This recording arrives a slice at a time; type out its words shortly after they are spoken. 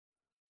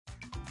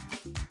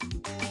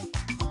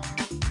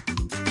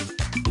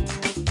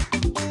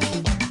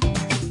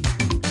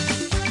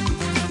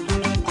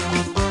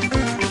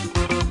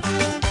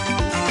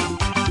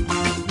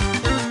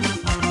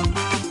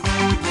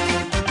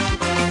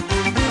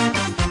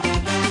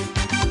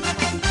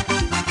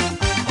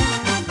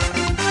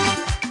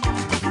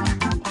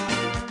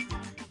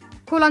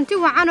kulanti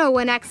wacan oo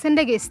wanaagsan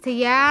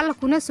dhagaystayaal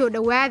kuna soo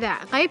dhawaada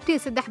qaybtii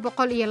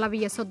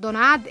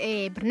 330aad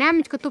ee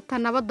barnaamijka tubta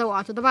nabadda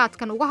oo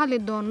toddobaadkan uga hadli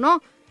doono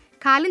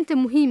kaalinta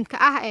muhiimka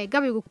ah ee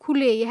gabaygu ku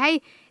leeyahay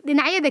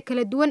dhinacyada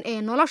kala duwan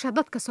ee nolosha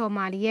dadka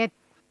Soomaaliyeed.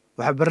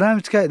 waxaa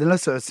barnaamijka idinla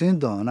socodsiin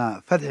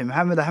doona Fadxi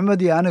Maxamed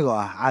Axmed iyo anigoo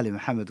ah Cali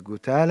Maxamed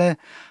Guutaale.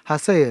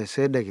 hase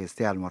yeeshee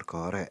dhagaystayaal marka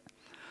hore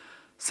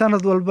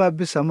sanad walba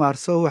bisha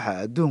Maarso waxaa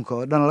adduunka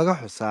oo dhan laga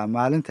xusaa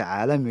maalinta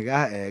caalamiga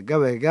ah ee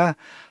gabayga,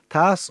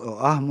 taas oo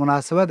ah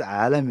munaasabad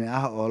caalami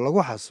ah oo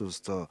lagu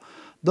xasuusto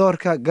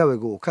doorka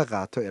gabaygu uu ka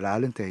qaato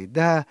ilaalinta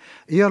hidaha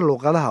iyo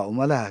luqadaha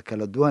ummadaha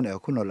kala duwan ee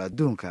ku nool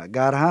adduunka,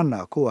 gaar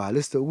ahaana kuwa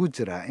halista ugu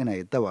jira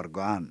inay dabar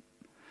go'aan.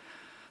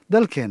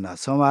 dalkeena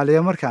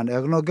Soomaaliya markaan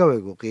eegno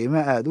gabaygu qiimo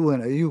aad u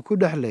weyn ayuu ku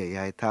dhex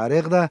leeyahay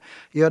taariikhda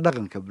iyo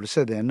dhaqanka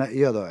bulshadeena,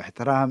 iyadoo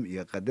ixtiraam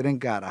iyo qadarin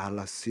gaar ah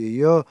la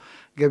siiyo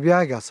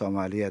gabyaaga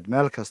Soomaaliyeed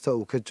meel kasta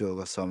uu ka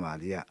joogo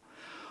Soomaaliya.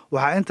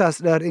 waxaa intaas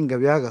dheer in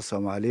gabyaaga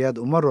Soomaaliyeed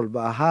uu mar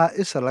walba ahaa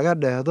isha laga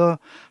dheehdo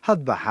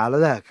hadba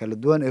xaaladaha kala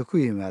duwan ee ku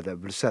yimaada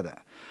bulshada.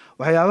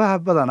 waxyaabaha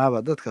badanaaba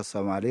dadka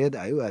Soomaaliyeed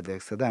ay u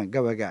adeegsadaan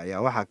gabayga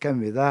ayaa waxaa ka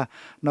mid ah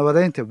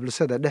nabadeynta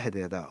bulshada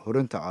dhexdeeda,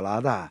 hurinta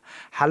colaadaha,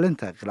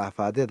 xalinta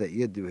khilaafaadyada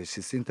iyo dib u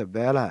heshiisiinta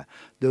beelaha,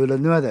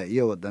 dowladnimada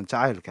iyo wadan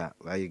jacaylka,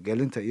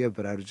 wacyigelinta iyo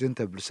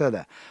baraarujinta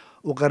bulshada,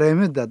 u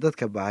qareemidda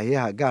dadka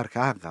baahiyaha gaarka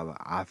ah qaba,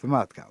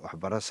 caafimaadka,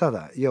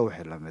 waxbarashada iyo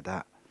wixii la mid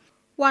ah.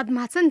 Waad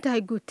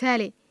mahadsantahay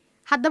Guutaale.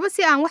 haddaba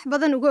si aan wax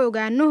badan uga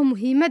ogaano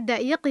muhiimadda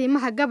iyo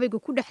qiimaha gabaygu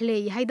ku dhex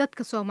leeyahay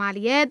dadka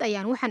Soomaaliyeed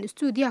ayaan waxaan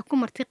istuudiyaha ku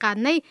marti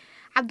qaadnay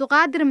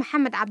Cabduqaadir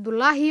Maxamed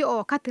Cabdulaahi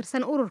oo ka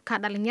tirsan ururka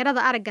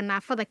dhalinyarada aragga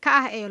naafada ka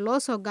ah ee loo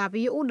soo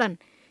gaabiyo u dhan,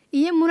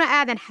 iyo Muna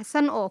Aadan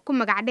Xasan oo ku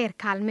magac dheer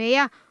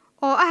Kaalmeeya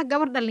oo ah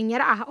gabar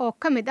dhalinyaro ah oo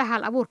ka mid ah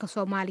hal abuurka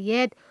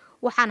Soomaaliyeed.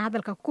 waxaan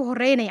hadalka ku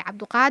horeynaya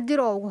Cabduqaadir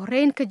oo ugu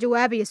horeyn ka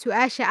jawaabaya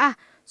su'aasha ah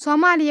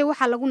Soomaaliya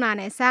waxa lagu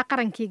naanaysaa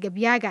qarankii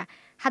gabyaaga.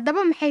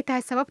 haddaba maxay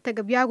tahay sababta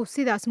gabyaagu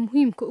sidaas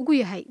muhiimka ugu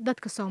yahay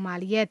dadka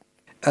Soomaaliyeed?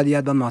 aad iyo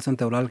aad baad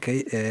mahadsantahay walaalkay.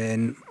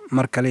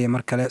 mar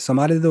kale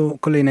Soomaalidu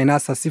kulleynay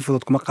naasa si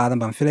fudud kuma qaadan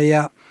baan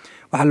filayaa.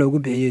 waxaa loogu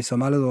bixiyey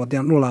Soomaalidu haddii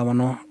aan u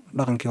laabano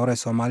dhaqankii hore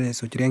Soomaalida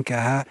soo jireenka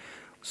ahaa,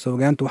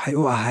 suugaantu waxay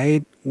u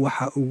ahayd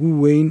waxa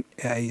ugu weyn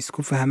ee ay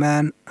isku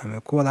fahmaan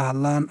ama ku wada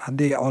hadlaan.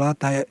 haddii colaad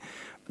tahay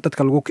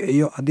dadka lagu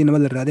kiciyo, haddii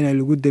nabad la raadinayo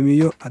lagu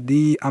damiyo,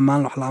 haddii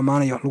ammaan wax la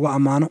ammaanayo wax lagu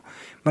ammaano.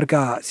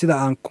 marka sida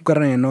aan ku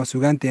garanayno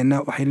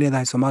suugaanteenna waxay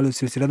leedahay Soomaalidu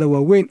silsilado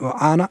waaweyn oo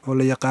caana oo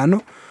la yaqaano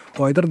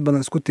oo ay dad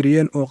badan isku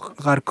tiriyeen oo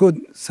qaarkood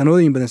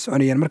sanooyin badan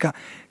soconayeen. marka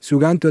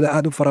suugaantooda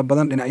aad u fara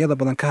badan dhinacyada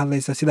badan ka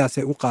hadlaysa,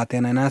 sidaasay u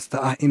qaateen anaasta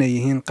ah inay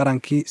yihiin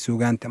qarankii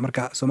suugaanta.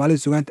 marka Soomaalida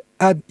suugaanta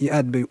aad iyo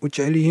aad bay u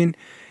jecel yihiin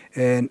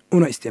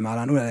una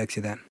isticmaalaan, una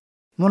adeegsadaan.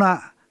 Muna,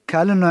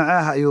 kaalin noocee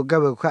ah ayuu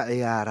gabaygu ka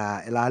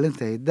ciyaaraa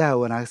ilaalinta hidaha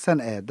wanaagsan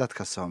ee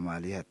dadka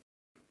Soomaaliyeed?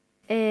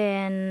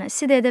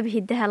 sideedaba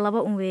hidaha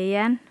laba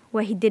weeyaan,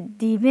 waa hidda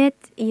diimeed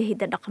iyo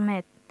hidda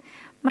dhaqameed.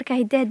 marka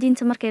hidaha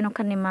diinta markaynu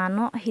ka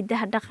nimaano,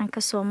 hidaha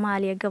dhaqanka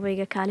Soomaaliya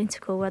gabayga kaalinta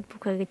koowaad buu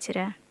kaga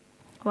jiraa.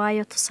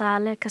 waayo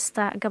tusaale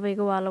kasta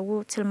gabayga waa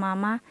lagu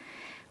tilmaamaa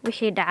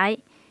wixii dhacay,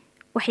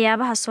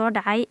 waxyaabaha soo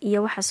dhacay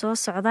iyo waxa soo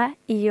socda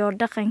iyo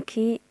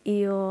dhaqankii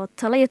iyo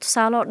talo iyo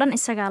tusaale oo dhan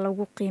isagaa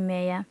lagu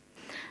qiimeeyaa.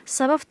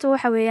 sababtu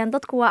waxa weeyaan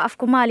dadku waa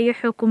afkumaal iyo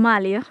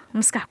xukumaal iyo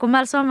maskax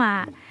kumaal soo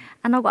maaha,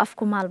 anagu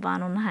afkumaal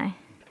baanu nahay.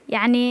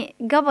 yacni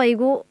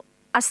gabaygu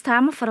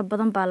astaamo fara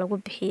badan baa lagu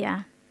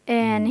bixiyaa.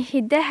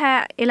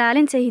 hidaha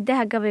ilaalinta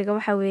hidaha gabayga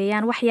waxa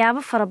weeyaan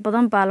waxyaabo fara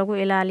badan baa lagu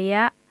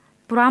ilaaliyaa.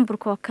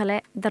 buraanburka oo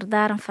kale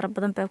dardaaran fara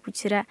badan baa ku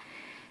jira.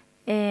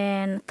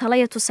 talo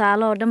iyo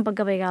tusaale oo dhanba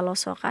gabaygaa loo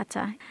soo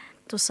qaataa.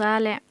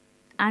 tusaale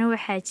ani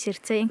waxaa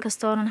jirtay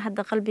inkastoonan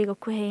hadda qalbiga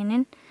ku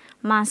haynin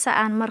maanse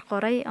aan mar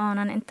qoray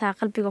oonan intaa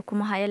qalbiga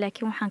kuma hayo,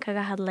 laakiin waxaan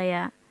kaga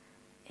hadlayaa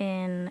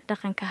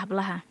dhaqanka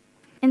hablaha.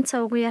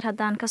 inta ugu yar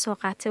haddaan kasoo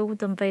qaatay ugu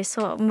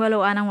dambeyso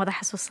walow aanan wada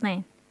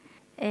xasuusnayn.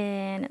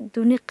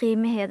 duni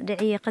qiimaheed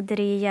dhiciya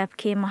qadariya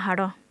yaabkii ma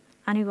hadho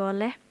anigoo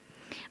leh.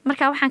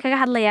 marka waxaan kaga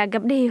hadlayaa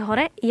gabdhihii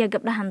hore iyo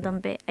gabdhahan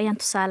dambe ayaan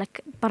tusaale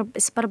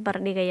isbarbar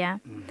dhigayaa.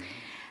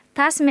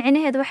 taas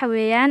micnaheed waxa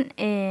weeyaan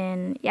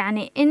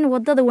yacni in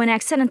wadada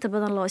wanaagsan inta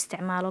badan loo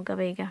isticmaalo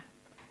gabayga.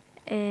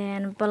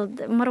 bal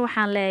mar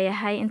waxaan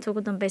leeyahay inta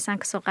ugu dambeysaan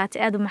kasoo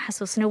qaatay aad uma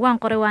xasuusnay, waan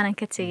qoray waanan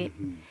ka tegey.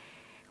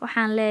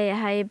 waxaan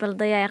leeyahay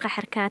baldayaa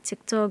qaxarkaa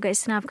tigtooga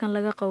isnaabkan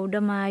laga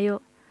qowdhamaayo,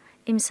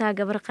 imsaa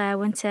gabar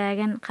qaawan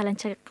taagan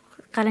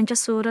qalanjo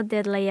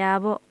suuradeed la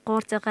yaabo,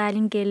 qoorta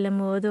qaalingeel la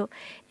moodo,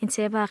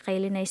 inteebaa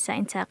qaylinaysa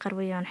intaa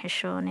qarwayoon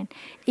xishoonin.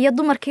 iyo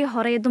dumarkii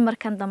hore iyo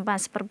dumarkan dambaan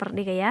isbarbar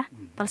dhigayaa,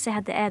 balse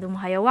hadda aad uma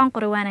hayo, waan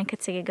qoray waanan ka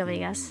tegey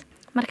gabaygaas.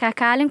 marka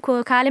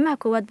kaalimaha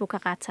koowaad buu ka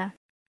qaataa.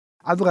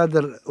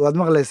 Cabduqaadir, waad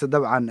maqlaysa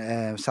dabcan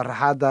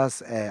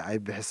sharaxaadaas ay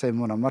bixisay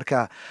Muna.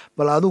 marka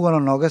bal adiguna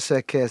nooga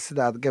sheekee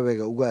sida aad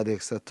gabayga ugu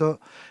adeegsato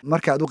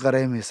markaad u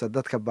qareemaysa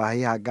dadka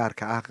baahiyaha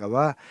gaarka ah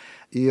qaba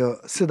iyo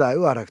sida ay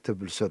u aragto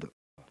bulshadu.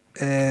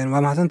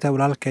 waa mahadsantahay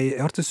walaalkay.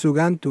 horta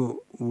suugaantu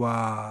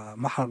waa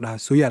maxaa la dhahaa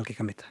sooyaalkay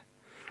ka mid tahay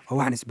oo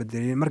waxaan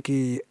isbedelay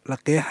markii la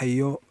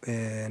qeexayo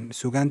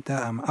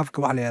suugaanta ama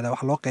afka waxa la yidhahdaa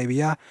waxa loo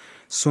qaybiyaa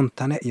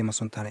suntane iyo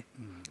masuntane.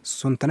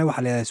 suntane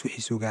waxaa la yidhahdaa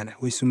wixii suugaana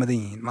way sumadan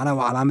yihiin macnaha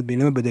waa calaamad bay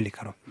lama bedeli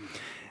karo.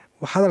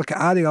 hadalka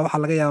caadiga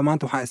waxaa laga yaabaa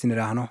maanta waxaan isn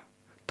idhaahno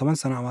 10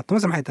 sano ama 10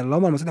 sano maxay tahay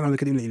 2 maalmood 3 maalmood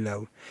kadib in la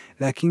ilaawo,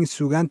 laakiin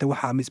suugaanta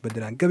waxaa ma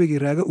isbedelaan. gabagii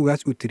raaga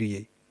ugaas uu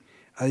tiriyey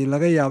ay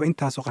laga yaabo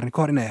intaasoo qarni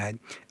ka hor inay ahayd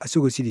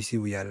asagoo sidiisii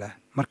u yaallaa.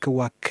 marka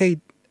waa kayd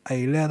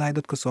ay leedahay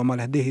dadka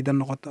Soomaaliya hadday hidan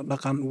noqoto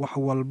dhaqan wax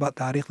walba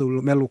taariikhda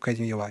meel lagu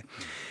kaydinayo waay.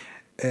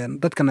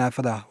 dadka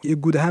naafada iyo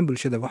guud ahaan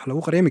bulshada wax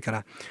lagu qareemi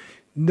karaa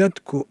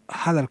dadku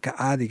hadalka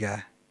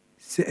caadiga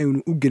si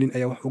aynu u gelin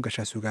ayaa wax u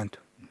gashaa suugaantu.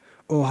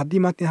 oo haddii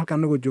maanta halkaan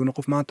anagoo joogno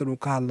qof maanta uu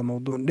ka hadlo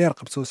mawduuc dheer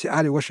qabsado si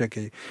caadi uga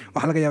sheekeeyo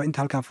waxa laga yaabaa inta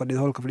halkaan fadhido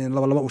howlka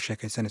fadhido laba u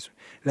sheekaysanayso,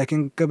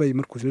 laakiin gabay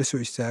markuu la soo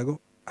istaago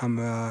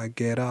ama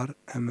geeraar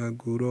ama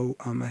guurow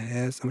ama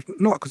hees ama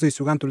nooc kastoo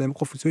suugaantu leeyahay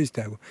qofku soo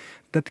istaago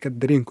dadka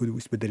dareenkooda uu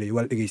isbedelay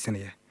waa la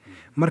dhegeysanaya.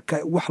 marka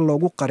wax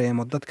loogu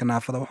qareemo dadka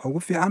naafada waxa ugu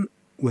fiican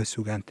waa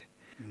suugaanta.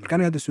 marka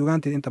aniga hadda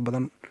suugaanteeda inta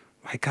badan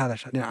waxay ka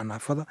hadashaa dhinaca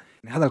naafada.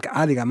 hadalka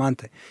caadiga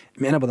maanta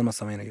micno badan ma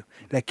samaynayo,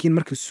 laakiin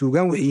marka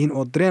suugaan waxay yihiin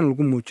oo dareen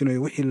lagu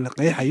muujinayo wixii la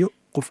qeexayo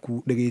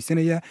qofku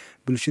dhegeysanayaa,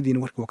 bulshadiina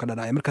warkii ka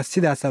dhadhacaya. marka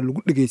sidaasaa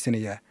lagu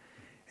dhegeysanayaa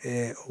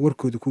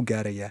warkooda ku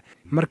gaarayaa.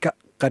 marka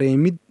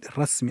qareemid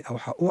rasmi ah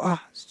waxa u ah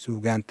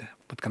suugaanta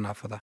dadka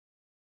naafada.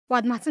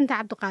 waad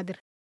mahadsantahay Cabdiqaadir.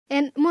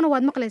 muna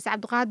waad maqlaysaa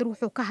Cabdiqaadir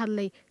wuxuu ka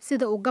hadlay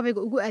sida uu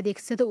gabayga ugu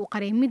adeegsado uu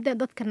qareemidda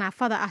dadka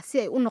naafada ah si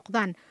ay u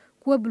noqdaan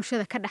kuwa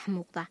bulshada ka dhex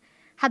muuqda.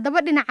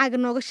 haddaba dhinacaaga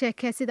nooga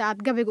sheekee sida aad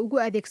gabayga ugu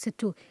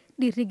adeegsato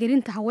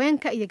dhiirigelinta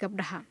haweenka iyo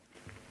gabdhaha.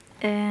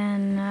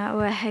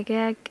 waa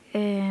hagaag.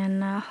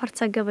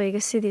 horta gabayga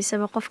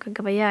sidiisaba qofka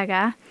gabayaaga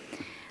ah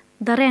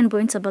dareen buu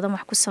inta badan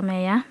wax ku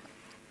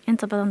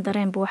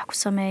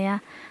sameeyaa.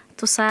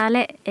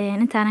 tusaale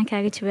intaanan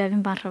kaaga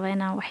jawaabin baan rabaa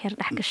inaan wax yar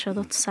dhex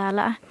gashado.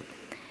 tusaale ah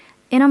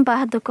inan baa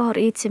hadda ka hor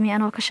ii timi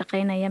anoo ka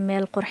shaqaynaya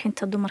meel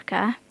qurxinta dumarka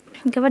ah.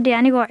 gabadhii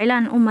anigoo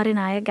cilaan u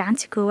marinaya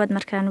gacantii koowaad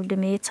markaan u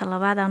dhameeyey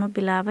talabaad aan u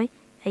bilaabay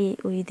ayay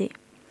oyday.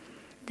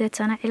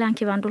 deetana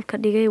cilaankii baan dhulka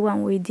dhigay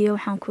waan weydiiyey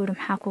waxaan ku yidhi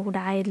maxaa kugu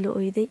dhacay la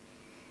oyday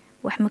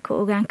wax ma ka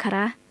ogaan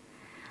karaa.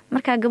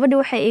 markaa gabadhii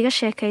waxay iiga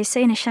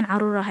sheekaysay inay 5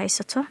 caruura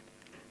haysato,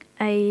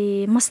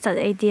 ay mastad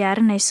ay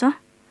diyaarinayso,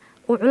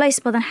 uu culays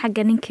badan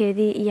xagga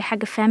ninkeedii iyo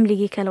xagga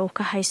faamiligii kale uu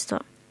ka haysto.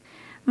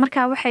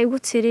 markaa waxay igu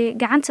tiri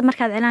gacanta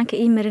markaad cilaanka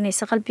ii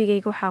marinaysa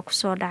qalbigayga waxaa ku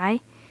soo dhacay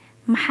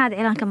maxaad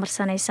cilaanka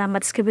marsanaysaa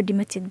maad iskaba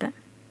dhimatidba.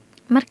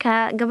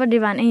 markaa gabadhii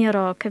baan in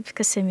yaroo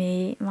ka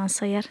sameeyey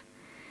maansayar.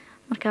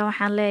 markaa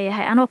waxaan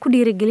leeyahay anoo ku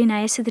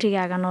dhiirigelinaya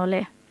sidrigaaga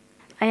noole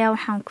ayaa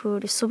waxaan ku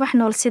yidhi subax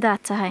nool sidaa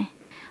tahay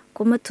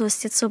kuma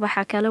toostid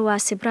subaxa kale waa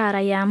sibraar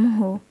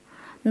ayaamuhu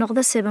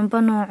noqdo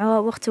sebanba nooco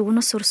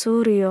waqtiguna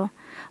sursuuriyo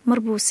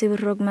marbuu sibir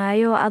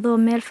rogmaayo adoo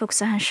meel fog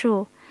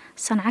sahansho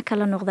sanco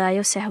kala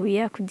noqdaayo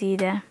sahwiyaa ku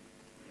diidaa.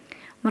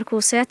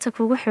 markuu seeta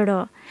kugu xidho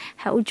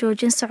ha u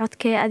joojin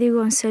socodkee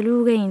adigoon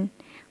saluugayn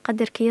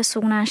qadarkiiyo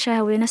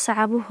sugnaanshaha weyne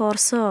sacabu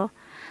hoorso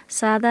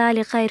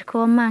saadaali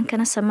qayrkoo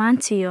maankana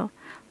samaantiyo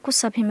ku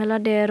sabhimilo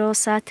dheero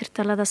saatir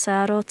talada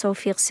saaro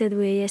tawfiiqsad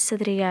weeye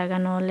sadrigaaga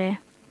noole.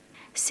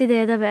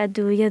 sideedaba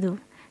adduunyadu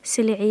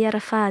siliciyo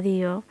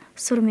rafaadiyo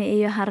surmi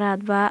iyo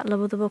haraadba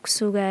labaduba ku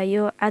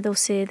sugaayo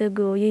cadowseeda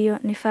gooyiyo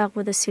nifaaq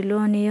wada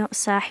silooniyo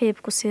saaxiib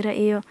ku sira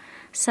iyo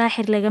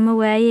saaxir lagama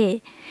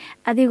waayee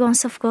adigoon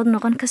safkood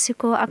noqon kasi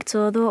koo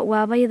agtoodo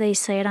waabayday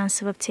saydhaan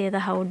sababteeda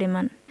ha u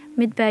dhiman.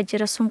 mid baa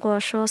jira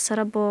sunqoosho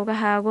sara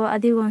boogahaago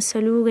adigoon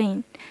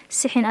saluugayn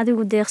sixin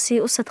adigu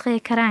deeqsii u sadqee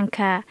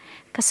karaanka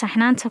ka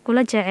saxnaanta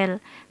kula jecel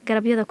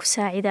garabyada ku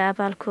saacida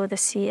abaalkooda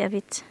sii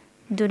abid.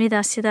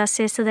 dunidaa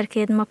sidaasee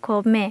sadarkeed ma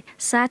koobmee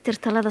saatir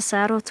talada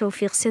saaro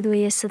tawfiiqsad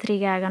weeye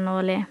sadrigaaga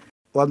noole.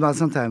 waad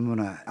mahadsantahay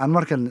muna. aan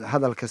markan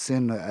hadalka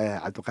siino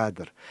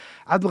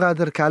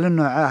cabdiqaadir kaalin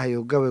nooca ah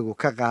ayuu gabaygu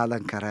ka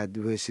qaadan karaa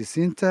dib u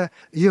heshiisiinta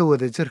iyo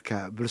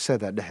wadajirka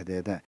bulshada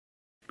dhexdeeda.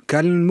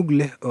 kaalin mug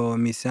leh oo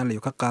miisaan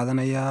ayuu ka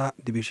qaadanayaa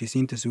dib u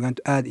heshiisiinta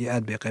suugaantu aad iyo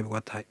aad bay qayb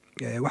uga tahay.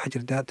 waxaa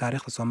jirta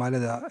taariikhda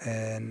Soomaalida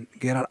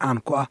geeraar caan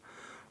ku ah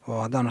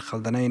oo haddaan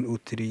khaldanayn uu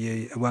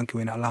tiriyey abwaankii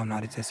weyne Allahu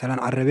naxariistay Salaan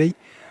Carabey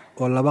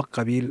oo 2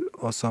 qabiil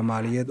oo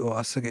Soomaaliyeed oo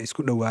asaga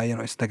isku dhawaayeen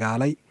oo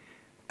isdagaalay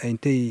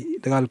intay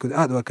dagaalkooda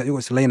aad uga iyagoo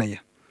islaynaya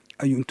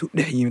ayuu intuu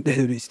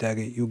dhexdooda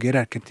istaagay iyuu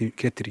geeraar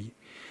ka tiriyey.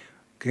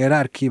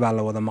 geeraarkii baa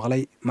la wada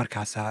maqlay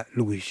markaasaa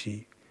lagu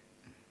heshiiyey.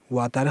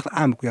 waa taariikhda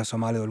caan ku yahay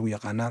Soomaalida oo lagu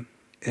yaqaanaa.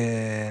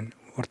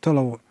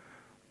 wartalow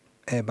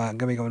baa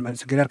gabayga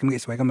geeraarka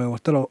magaciisa waa gabayga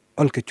wartalow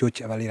olka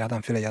jooji baa la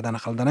yidhahdaan filaya haddaan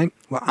khaldanayn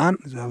waa caan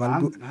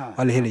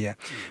waa la helayaa.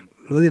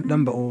 labadii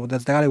dhanba uu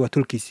dagaalay waa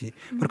tolkiisii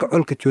marka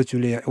olka jooji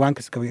leeyahay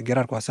waankas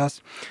geeraarku waa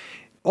saas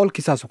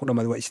olkii saasuu ku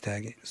dhammaaday waa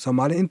istaagay.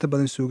 Soomaali inta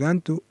badan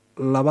suugaantu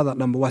labada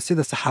dhanba waa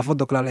sida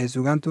saxaafadda kale lahayd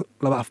suugaantu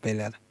 2 af bay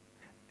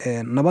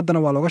leedahay. nabadana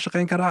waa looga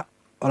shaqayn karaa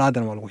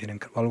olaadana waa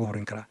lagu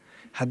horin karaa.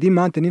 haddii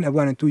maanta nin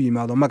abwaan intuu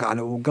yimaado magac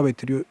leh uu gabay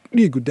tiriyo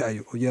dhiigu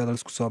da-ayo oo iyada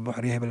laisku soo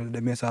baxo hebel la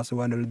dhameesaas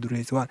waana la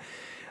duraysa waa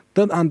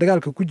dad aan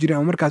dagaalka ku jirin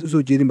ama markaas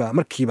usoo jeedin baa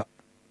markiiba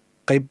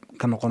qayb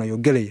ka noqonayo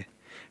gelaya.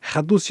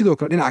 hadduu sidoo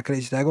kale dhinaca kale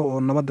istaago oo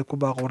nabadda ku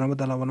baaqo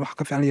nabadda wax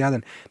ka fiican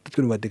yihaadan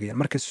dadkuna waa degayaan.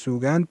 marka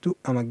suugaantu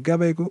ama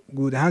gabaygu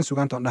guud ahaan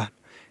suugaanta on dhahan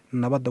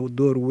nabadda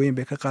door weyn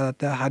bay ka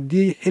qaadataa.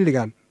 haddii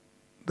xilligan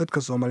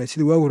dadka soomaaliyeed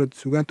sidii waagi hore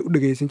suugaanta u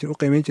dhegeysan jir u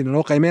qiimeyn jirin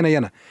loo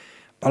qiimeynayana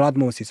colaad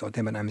ma sii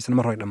socoteen baan aaminsan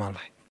mar hore dhammaan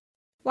lahay.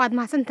 waad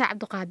mahadsantahay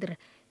cabdiqaadir.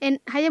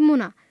 haye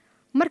muna,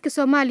 marka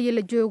Soomaaliya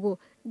la joogo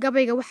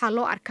gabayga waxaa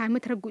loo arkaa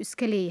mid raggu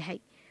iska leeyahay.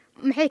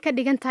 maxay ka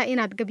dhigan tahay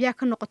inaad gabyaa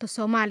ka noqoto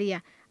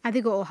Soomaaliya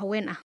adiga oo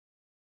haween ah?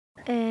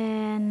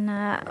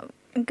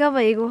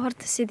 gabaygu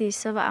horta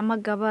sidiisaba ama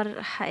gabar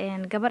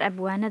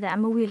abwaanada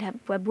ama wiil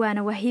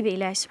abwaana waa hiba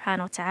Ilaahay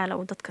subxaana watacaala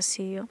uu dadka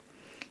siiyo.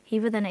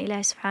 hibadana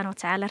Ilaahay subxaana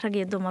watacaala rag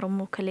iyo dumar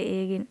muu kala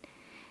eegin.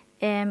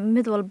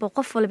 mid walba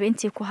qof walba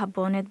intii ku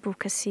habooneed buu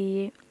ka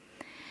siiyey.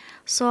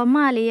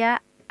 Soomaaliya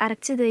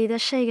aragtidayda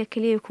shayga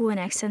kaliya ku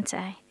wanaagsan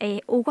tahay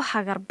ay ugu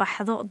hagar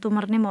baxdo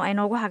dumarnimo ay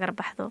noogu hagar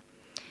baxdo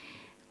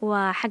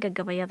waa xagga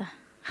gabayada.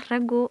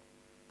 raggu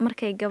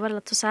markay gabar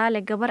la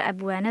tusaale gabar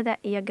abwaanada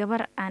iyo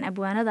gabar aan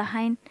abwaanada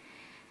ahayn,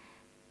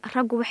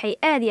 raggu waxay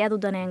aad iyo aad u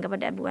danayaan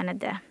gabadha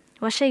abwaanada.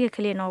 waa shayga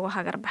kaliya noogu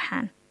hagar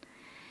baxaan.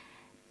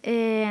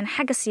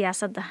 xagga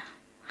siyaasadda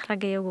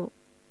raggayagu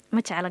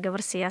ma jecla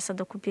gabar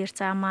siyaasadda ku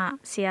biirta ama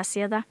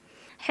siyaasiyada.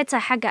 xitaa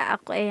xagga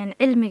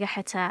cilmiga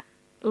xitaa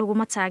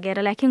laguma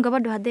taageero. laakiin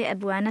gabadhu hadday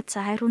abwaanad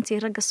tahay runtii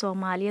ragga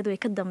Soomaaliyeed way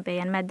ka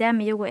dambeeyaan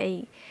maadaama iyagu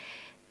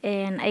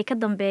ay ka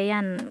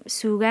dambeeyaan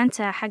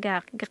suugaanta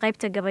xagga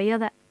qaybta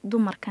gabayada.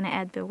 dumarkana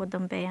aad bay uga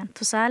dambeeyaan.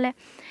 tusaale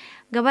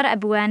gabar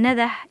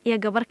abwaanada iyo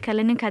gabar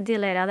kale ninka haddii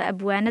la yidhaahdo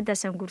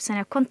abwaanadaasaan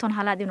guursanaya 50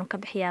 halaad inuu ka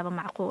bixiyaaba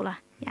macquul ah.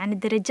 yacni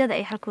darajada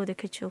ay halkooda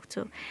ka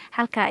joogto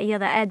halkaa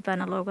iyada aad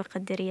baana looga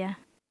qadariyaa.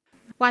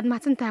 waad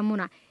mahadsantahay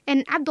muna.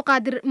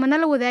 cabdiqaadir ma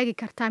nala wadaagi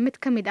kartaa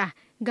mid ka mid ah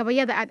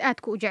gabayada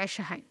aadka u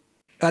jeceshahay?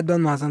 aad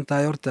baad mahadsan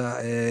tahay.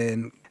 horta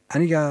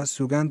aniga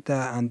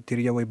suugaanta aan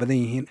tiriya way badan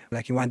yihiin,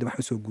 laakiin waxaan wax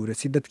usoo guuray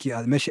si dadkii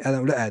aad meesha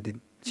aadan ula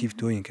aadin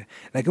jiiftooyinka.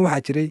 laakiin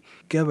waxaa jiray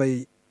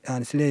gabay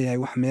aan isleeyahay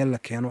wax meel la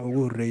keeno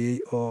ugu horreeyey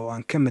oo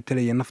aan ka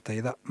matalayay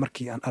naftayda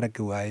markii aan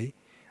aragga waayey,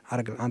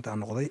 aragga la-aanta aan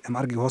noqday ama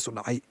araggii hoos u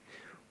dhacay.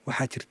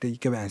 waxaa jirtay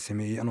gabay aan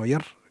sameeyey anoo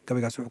yar.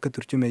 gabaygaas wuxuu ka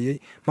turjumayey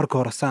marka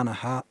hore saan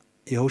ahaa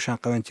iyo hawshaan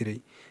qaban jiray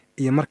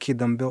iyo markii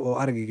dambe oo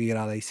aragayga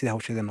yaraaday sida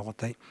hawsheeda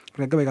noqotay.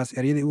 marka gabaygaas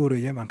eryadii ugu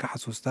horreeyay baan ka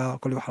xasuustaa.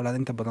 koley waxaa la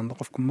inta badan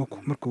qofku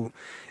markuu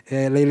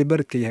layli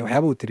baridka yahay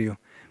waxyaaba uu tiriyo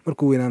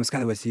markuu weynaa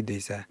maskaxda waa sii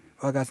daysaa.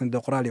 waagaasna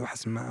dee qoraal iyo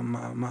waxaas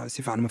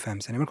si fiican uma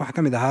fahamsanay. marka waxaa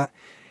ka mid ahaa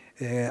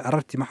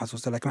arartii ma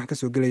xasuusta, laakiin waxaa ka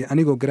soo gelaya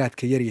anigoo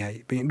garaadka yar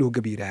yahay bay indhuhu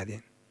gab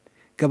yidhaahdeen.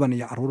 gaban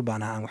iyo caruur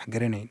baan ahaa aan wax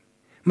garanayn.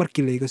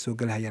 markii layga soo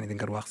galahayaan idin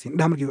garwaaqsiin.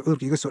 indhaha markii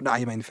cudurka iga soo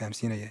dhacaya baan idin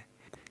fahamsiinaya.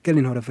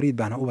 gelin hore fariid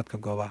baan ahaa ubadka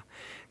goobaa.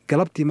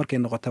 galabtii markay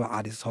noqotaba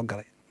caadis soo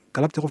galay.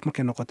 galabtii qof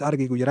markay noqoto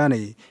aragaygu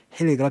yaraanayay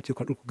xilliga galabtii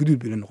kale dhulku guduud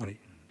bay la noqonay.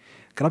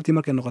 galabtii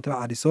markay noqotaba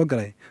caadis soo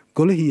galay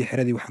golihii iyo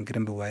xeradii waxaan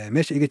garanba waayaa.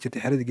 meesha iga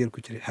jirtay xeradii geel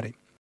ku jiray xeray.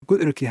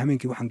 gudcurkii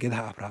hameenkii waxaan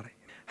geedaha abraaray.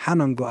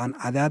 xanan go-aan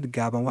cadaad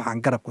gaaban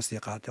waxaan garab ku sii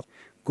qaatay.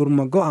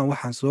 gurma go-an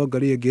waxaan soo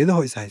galiyo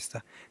geedahoo is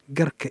haysta.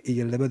 garka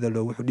iyo labada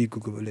loo wuxuu dhiiggu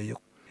goboleeyo.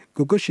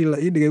 gogoshii la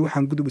ii dhigay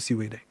waxaan gudub u sii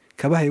weydhay.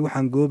 kabahay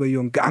waxaan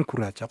goobayoon gacan ku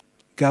raajaq.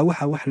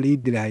 gaawaxa wax la ii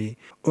dilaayay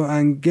oo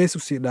aan gees u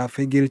sii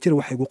dhaafay geeljir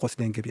waxay igu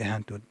qosleen gebi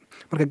ahaantood.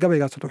 marka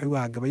gabaygaas wuxuu igu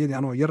ahaa gabayadii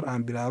anoo yar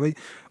aan bilaabay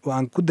oo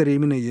aan ku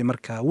dareeminayay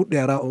markaa wuu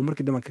dheeraa oo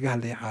markii dambe kaga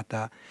hadlayay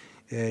xataa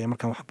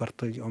markaan wax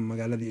bartay oo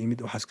magaaladii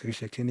imid waxaas kaga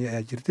sheekeynaya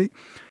ayaa jirtay.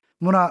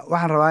 muna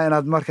waxaan rabaa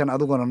inaad markan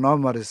adiguna noo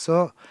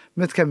mariso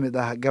mid ka mid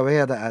ah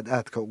gabayada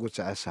aadka ugu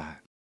jeceshahay.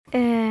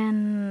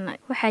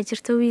 waxaa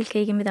jirta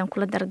wiilkayga midaan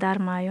kula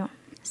dardaarmaayo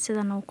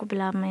sidan uu ku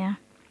bilaabmayaa.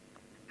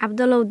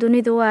 cabdalow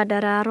dunidu waa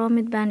dharaaro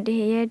mid baan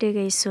dhihiyee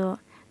dhegayso.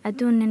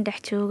 adduun nin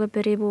dhex jooga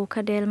beri buu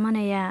ka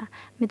dheelmanayaa.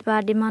 mid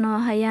baa dhimanoo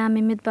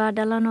hayaami mid baa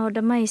dhalanoo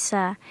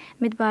dhammaysa.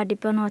 mid baa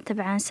dhibanoo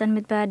tabcaansan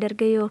mid baa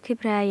dhergayoo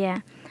kibraaya.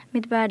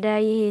 mid baa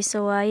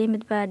dhaayihiisa waaye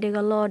mid baa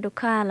dhigaloo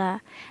dhukaala.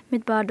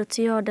 mid baa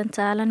dhutiyoo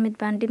dhantaalan mid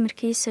baan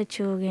dhimirkiisa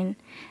joogin.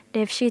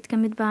 dheefshiidka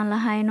mid baan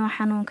lahaynoo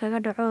xanuun kaga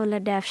dhacoo la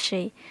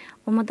dhaafshay.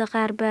 ummadda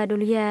qaar baa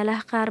dhulyaalah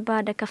qaar baa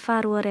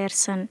dhakafaar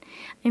wareersan.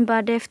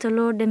 inbaa dheefta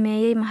loo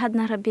dhameeyey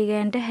mahadna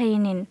rabbigeen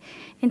dhahaynin.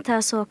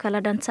 intaasoo kale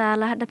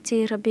dhantaalah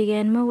dhabtii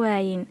rabbigeen ma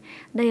waayin.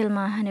 dhayal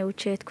maahane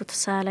ujeedku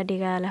tusaale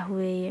dhigaalah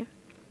weeye.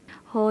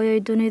 hooyoy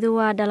dunidu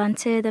waa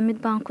dhalanteeda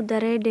mid baan ku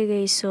daree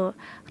dhegayso.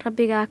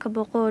 rabbigaa ka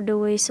boqoo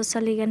dhoweyso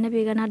saliga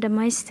nebigana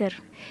dhammaystir.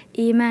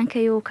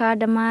 iimaankayuu kaa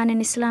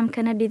dhammaanin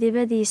islaamkana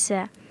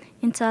dhidibadiisa.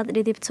 intaad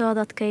dhidibtood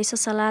adkayso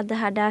salaada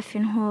ha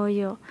dhaafin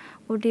hooyo.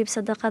 u dhiib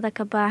sadaqada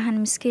ka baahan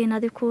miskiin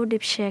adi kuu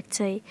dhib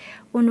sheegtay.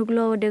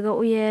 unuglow dhego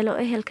u yeelo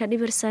ehelka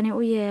dhibirsani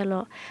u yeelo.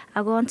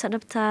 agoonta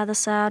dhabtaada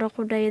saaro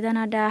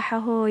qudhaydana dhaaxa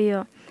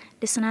hooyo.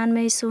 dhisnaan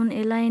maysuun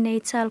ilaynay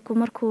taalku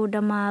markuu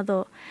dhammaado.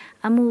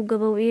 amuu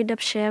gabow ii dhab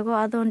sheego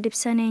adoon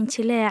dhibsanayn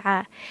jileeca.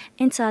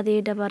 intaad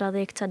ii dhabar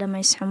adeegta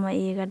dhammaysxumo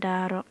iiga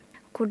dhaaro.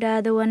 ku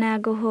dhaado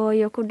wanaaga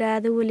hooyo ku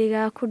dhaado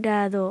weligaa ku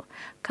dhaado.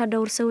 ka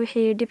dhowrsa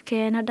wixii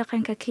dhibkeena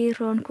dhaqanka kii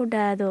roon ku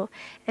dhaado.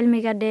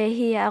 cilmiga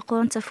dheehiya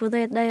aqoonta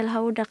fudayd dhayl ha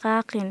u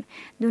dhaqaaqin.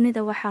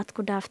 dunida waxaad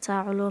ku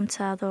dhaaftaa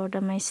culuumtaadoo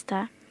dhammaysta.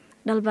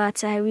 dhalbaad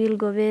tahay wiil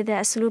gobeeda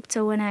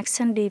asluubta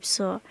wanaagsan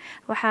dhiibso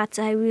waxaad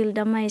tahay wiil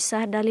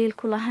dhammaysa dhaliil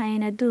ku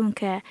lahayn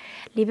adduunka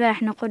libaax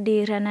noqo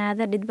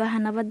dhiiranaada dhidbaha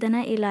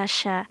nabadana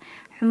ilaasha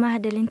xumaha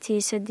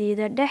dhalintiisa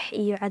diida dhex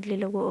iyo cadli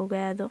lagu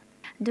ogaado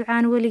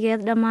ducaan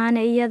weligeed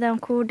dhammaane iyadan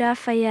kuu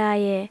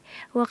dhaafayaaye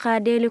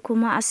waqaadheeli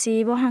kuma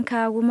asiibo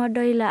hankaaguma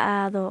dhoyla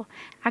aado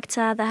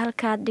cagtaada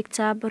halkaad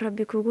dhigtaaba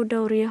rabbi kugu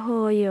dhowriyo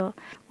hooyo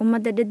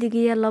ummadda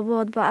dhadigiyo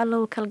laboodba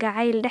allow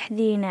kalgacayl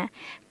dhexdiina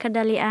ka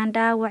dhali aan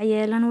dhaawac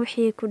yeelan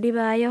wixii ku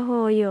dhibaayo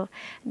hooyo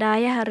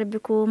dhaayaha rabbi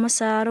kuuma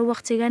saaro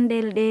wakhtigan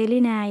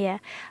dheeldheelinaya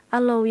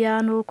allow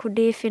yaanuu ku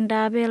dhiifin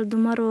dhaabeel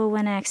dumaroo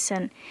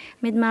wanaagsan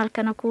mid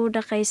maalkana kuu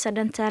dhaqaysa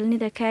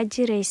dhantaalnida kaa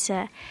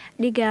jiraysa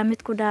dhigaa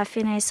mid ku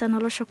dhaafinaysa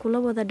nolosha kula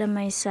wada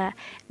dhammaysa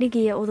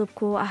dhigiya udub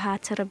kuu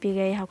ahaata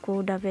rabbigay ha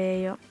kuu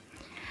dhabeeyo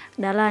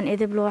dhalaan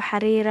edeb loo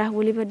xariirah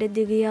weliba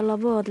dhadigiyo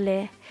labood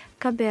leh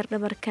ka beer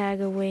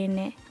dhabarkaaga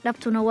weyne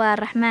dhabtuna waa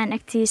raxmaan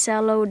agtiisa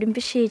allow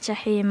dhimbishii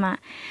jaxiima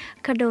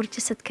ka dhowr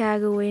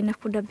jasadkaaga weyne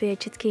ku dhabee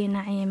jidkii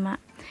naciima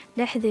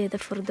dhexdeeda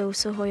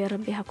furdowso hooyo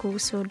rabbi ha kugu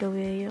soo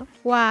dhoweeyo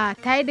waa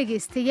tahay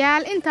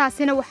dhegaystayaal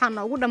intaasina waxaa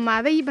noogu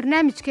dhammaaday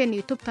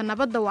barnaamijkeennii tubta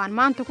nabadda waan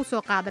maanta ku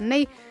soo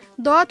qaadanay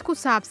dood ku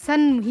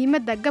saabsan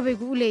muhiimadda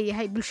gabaygu u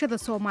leeyahay bulshada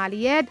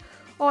soomaaliyeed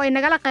oo ay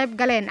nagala qayb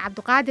galeen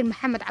cabdiqaadir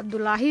maxamed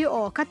cabdulaahi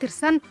oo ka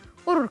tirsan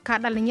ururka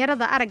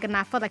dhallinyarada aragga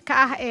naafada ka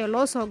ah ee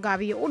loo soo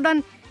gaabiyo u dhan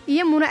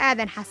iyo muno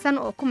aadan xasan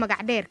oo ku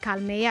magac dheer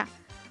kaalmeeya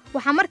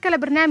waxaa mar kale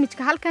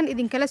barnaamijka halkan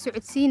idinkala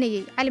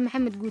socodsiinayey cali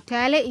maxamed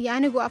guutaale iyo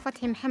anigoo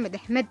fatxi maxamed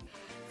axmed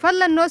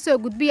fadlan noo soo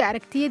gudbiya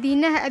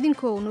aragtiyadiinnaha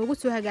adinkoo noogu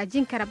soo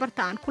hagaajin kara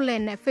barta aan ku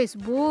leenna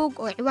facebook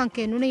oo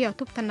ciwaankeenuna yahay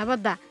tubta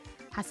nabadda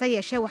hase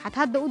yeeshee waxaad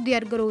hadda u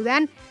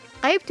diyaargarowdaan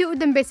qaybtii u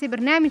dambaysay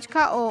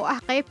barnaamijka oo ah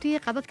qaybtii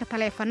qadadka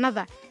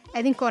taleefannada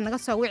adinkoo naga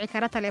soo wici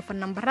kara taleefan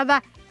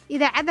nambarada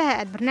idaacadaha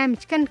aad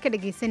barnaamijkan ka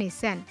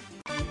dhegaysanaysaan